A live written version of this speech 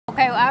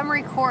I'm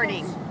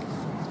recording.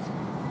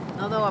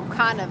 Although I'm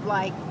kind of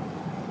like...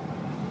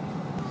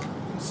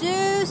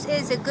 Zeus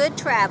is a good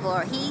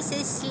traveler. He's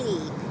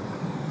asleep.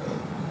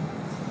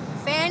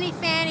 Fanny,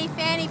 Fanny,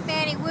 Fanny,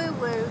 Fanny, woo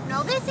woo.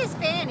 No, this is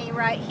Fanny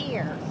right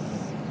here.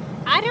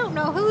 I don't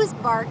know who's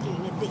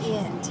barking at the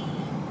end.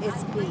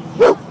 It's B.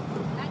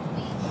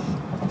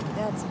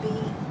 That's B.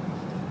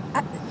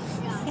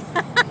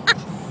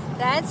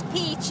 That's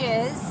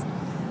Peaches.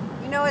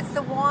 You know, it's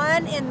the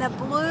one in the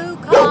blue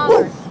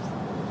collar.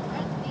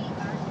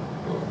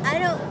 I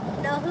don't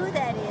know who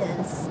that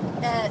is.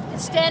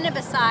 Standing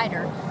beside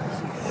her.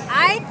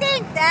 I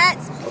think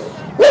that's...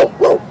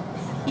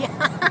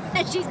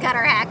 Yeah, she's got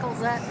her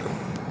hackles up.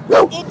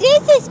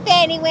 This is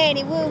Fanny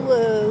Wanny Woo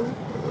Woo.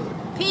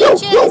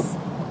 Peaches.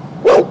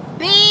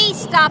 B,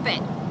 stop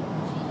it.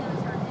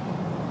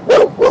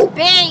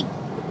 B.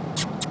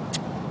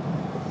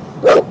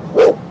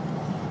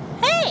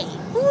 Hey,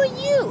 who are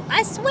you?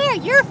 I swear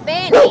you're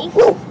Fanny.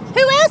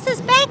 Who else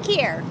is back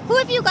here? Who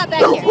have you got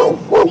back here?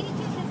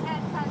 Peaches has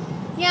had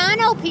puppies. Yeah, I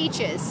know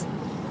Peaches.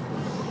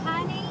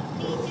 Honey,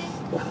 Peaches,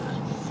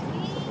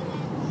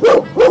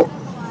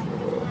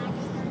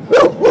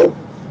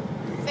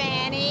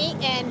 Fanny,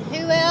 and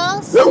who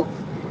else?